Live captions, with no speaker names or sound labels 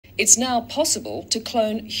It's now possible to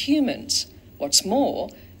clone humans. What's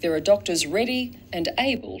more, there are doctors ready and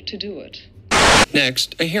able to do it.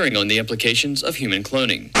 Next, a hearing on the implications of human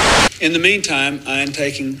cloning. In the meantime, I am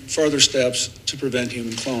taking further steps to prevent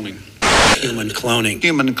human cloning. Human cloning.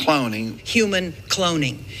 Human cloning. Human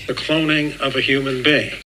cloning. The cloning of a human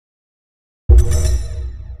being.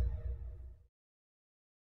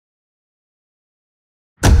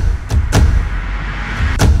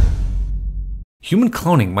 Human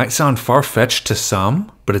cloning might sound far-fetched to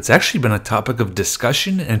some, but it's actually been a topic of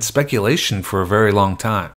discussion and speculation for a very long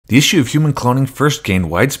time. The issue of human cloning first gained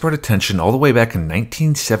widespread attention all the way back in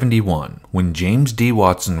 1971, when James D.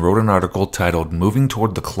 Watson wrote an article titled "Moving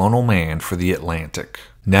Toward the Clonal Man" for The Atlantic.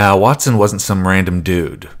 Now, Watson wasn't some random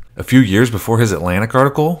dude. A few years before his Atlantic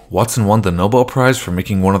article, Watson won the Nobel Prize for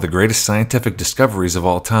making one of the greatest scientific discoveries of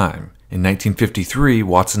all time. In 1953,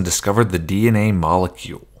 Watson discovered the DNA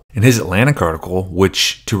molecule. In his Atlantic article,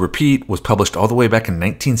 which, to repeat, was published all the way back in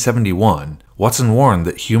 1971, Watson warned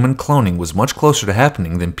that human cloning was much closer to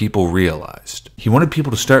happening than people realized. He wanted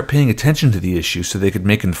people to start paying attention to the issue so they could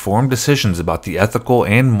make informed decisions about the ethical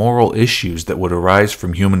and moral issues that would arise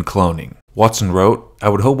from human cloning. Watson wrote, "I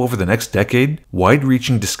would hope over the next decade,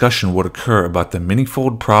 wide-reaching discussion would occur about the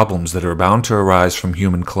manyfold problems that are bound to arise from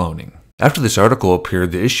human cloning." After this article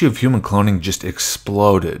appeared, the issue of human cloning just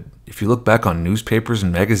exploded. If you look back on newspapers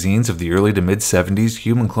and magazines of the early to mid-70s,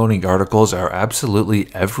 human cloning articles are absolutely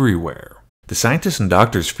everywhere. The scientists and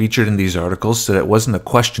doctors featured in these articles said it wasn't a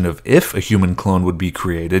question of if a human clone would be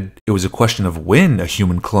created, it was a question of when a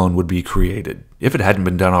human clone would be created, if it hadn't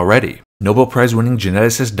been done already. Nobel Prize-winning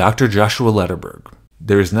geneticist Dr. Joshua Lederberg.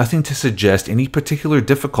 There is nothing to suggest any particular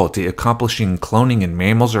difficulty accomplishing cloning in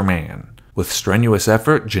mammals or man. With strenuous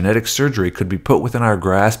effort, genetic surgery could be put within our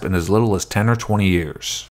grasp in as little as 10 or 20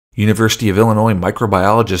 years. University of Illinois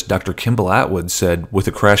microbiologist Dr. Kimball Atwood said, "With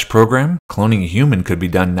a crash program, cloning a human could be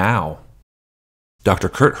done now." Dr.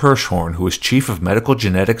 Kurt Hirschhorn, who is chief of medical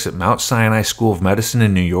genetics at Mount Sinai School of Medicine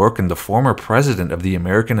in New York and the former president of the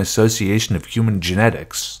American Association of Human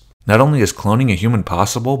Genetics, not only is cloning a human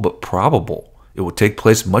possible, but probable. It will take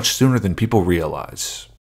place much sooner than people realize.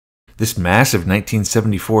 This massive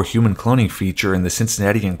 1974 human cloning feature in the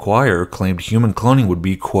Cincinnati Enquirer claimed human cloning would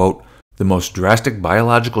be, quote, "the most drastic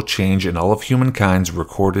biological change in all of humankind's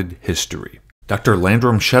recorded history." Dr.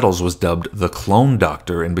 Landrum Shettles was dubbed the Clone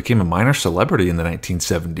Doctor and became a minor celebrity in the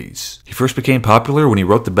 1970s. He first became popular when he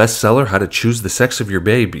wrote the bestseller How to Choose the Sex of Your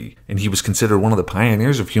Baby, and he was considered one of the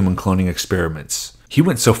pioneers of human cloning experiments. He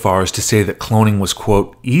went so far as to say that cloning was,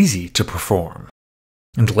 quote, "easy to perform."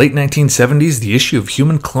 In the late 1970s, the issue of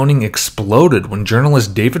human cloning exploded when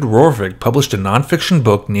journalist David Rorvig published a nonfiction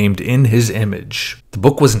book named In His Image. The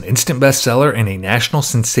book was an instant bestseller and a national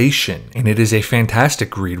sensation, and it is a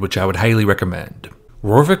fantastic read which I would highly recommend.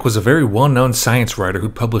 Rorvig was a very well-known science writer who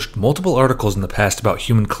published multiple articles in the past about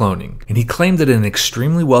human cloning, and he claimed that an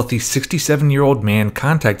extremely wealthy 67-year-old man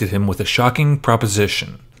contacted him with a shocking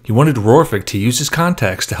proposition. He wanted Rorvig to use his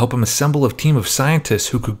contacts to help him assemble a team of scientists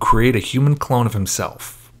who could create a human clone of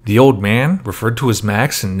himself. The old man, referred to as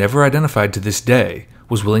Max and never identified to this day,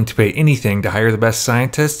 was willing to pay anything to hire the best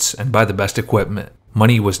scientists and buy the best equipment.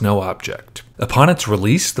 Money was no object. Upon its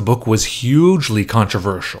release, the book was hugely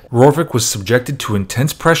controversial. Rorvig was subjected to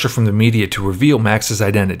intense pressure from the media to reveal Max's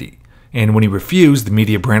identity, and when he refused, the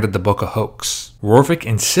media branded the book a hoax. Rorvig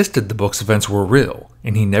insisted the book's events were real,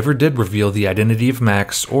 and he never did reveal the identity of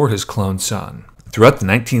Max or his cloned son. Throughout the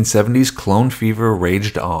 1970s, clone fever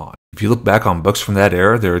raged on. If you look back on books from that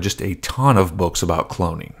era, there are just a ton of books about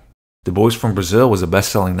cloning. The Boys from Brazil was a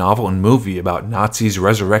best-selling novel and movie about Nazis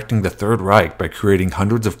resurrecting the Third Reich by creating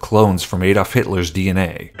hundreds of clones from Adolf Hitler's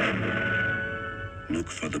DNA. Look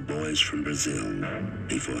for the boys from Brazil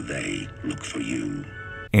before they look for you.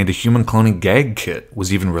 And a human cloning gag kit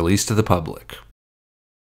was even released to the public.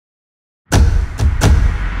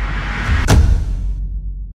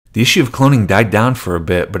 The issue of cloning died down for a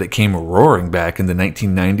bit, but it came roaring back in the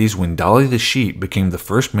 1990s when Dolly the sheep became the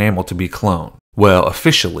first mammal to be cloned. Well,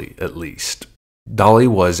 officially, at least. Dolly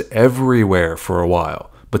was everywhere for a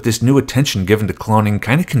while, but this new attention given to cloning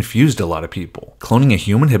kind of confused a lot of people. Cloning a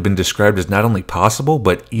human had been described as not only possible,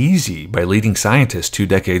 but easy by leading scientists 2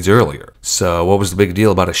 decades earlier. So what was the big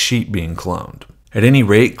deal about a sheep being cloned? At any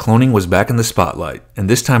rate, cloning was back in the spotlight, and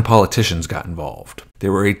this time politicians got involved.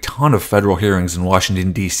 There were a ton of federal hearings in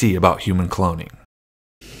Washington, D.C. about human cloning.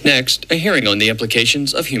 Next, a hearing on the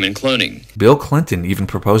implications of human cloning. Bill Clinton even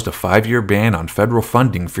proposed a 5-year ban on federal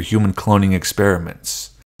funding for human cloning experiments.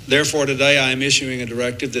 Therefore, today I am issuing a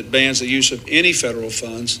directive that bans the use of any federal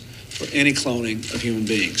funds for any cloning of human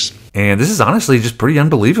beings. And this is honestly just pretty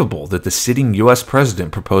unbelievable that the sitting US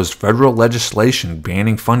president proposed federal legislation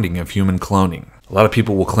banning funding of human cloning. A lot of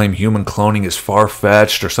people will claim human cloning is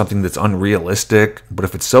far-fetched or something that's unrealistic, but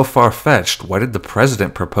if it's so far-fetched, why did the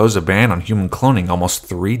president propose a ban on human cloning almost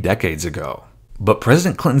 3 decades ago? But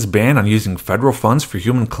President Clinton's ban on using federal funds for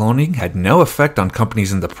human cloning had no effect on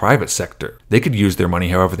companies in the private sector. They could use their money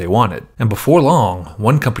however they wanted. And before long,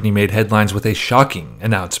 one company made headlines with a shocking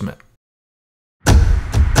announcement.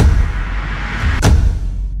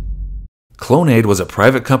 CloneAid was a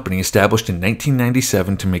private company established in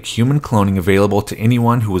 1997 to make human cloning available to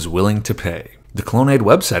anyone who was willing to pay. The CloneAid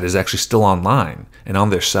website is actually still online, and on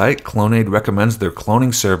their site, CloneAid recommends their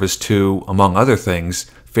cloning service to, among other things,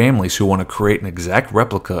 families who want to create an exact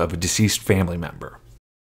replica of a deceased family member.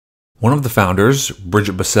 One of the founders,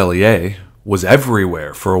 Bridget Basselier, was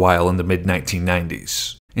everywhere for a while in the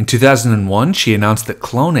mid-1990s. In 2001, she announced that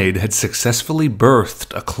CloneAid had successfully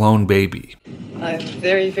birthed a clone baby. I'm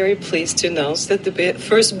very, very pleased to announce that the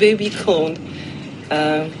first baby clone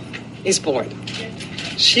is born.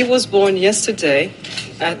 She was born yesterday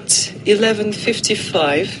at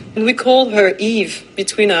 11:55, and we call her Eve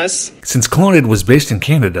between us. Since CloneAid was based in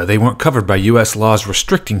Canada, they weren't covered by US laws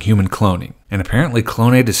restricting human cloning, and apparently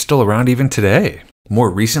CloneAid is still around even today. More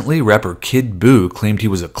recently, rapper Kid Buu claimed he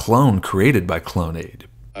was a clone created by CloneAid.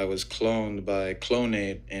 I was cloned by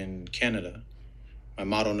CloneAid in Canada. My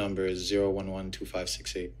model number is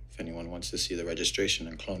 0112568, if anyone wants to see the registration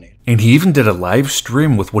in CloneAid. And he even did a live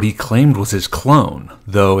stream with what he claimed was his clone,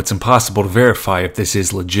 though it's impossible to verify if this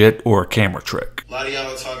is legit or a camera trick. A lot of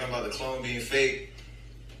y'all are talking about the clone being fake.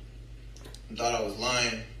 I thought I was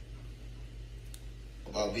lying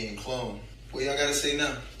about being cloned. What y'all gotta say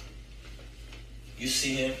now? You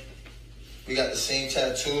see him? We got the same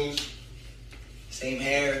tattoos, same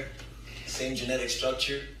hair, same genetic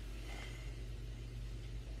structure.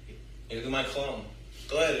 Hey, look at my clone.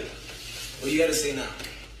 Go ahead. What you gotta say now?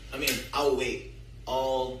 I mean, I'll wait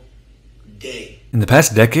all day. In the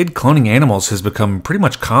past decade, cloning animals has become pretty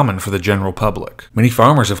much common for the general public. Many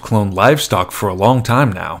farmers have cloned livestock for a long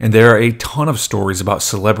time now, and there are a ton of stories about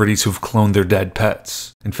celebrities who've cloned their dead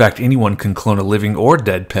pets. In fact, anyone can clone a living or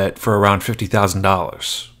dead pet for around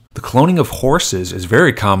 $50,000. The cloning of horses is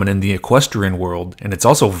very common in the equestrian world, and it's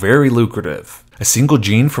also very lucrative. A single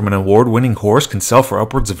gene from an award-winning horse can sell for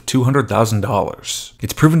upwards of $200,000.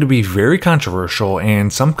 It's proven to be very controversial,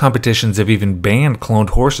 and some competitions have even banned cloned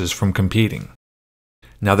horses from competing.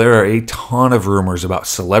 Now, there are a ton of rumors about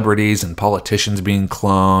celebrities and politicians being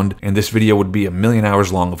cloned, and this video would be 1,000,000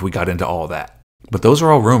 hours long if we got into all that. But those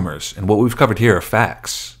are all rumors, and what we've covered here are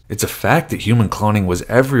facts. It's a fact that human cloning was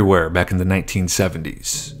everywhere back in the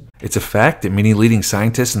 1970s. It's a fact that many leading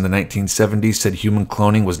scientists in the 1970s said human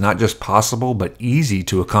cloning was not just possible, but easy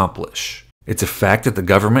to accomplish. It's a fact that the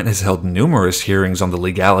government has held numerous hearings on the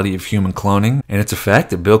legality of human cloning, and it's a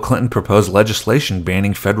fact that Bill Clinton proposed legislation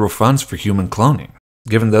banning federal funds for human cloning.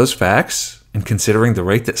 Given those facts, and considering the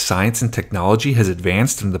rate that science and technology has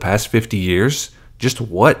advanced in the past 50 years, just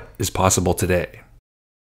what is possible today?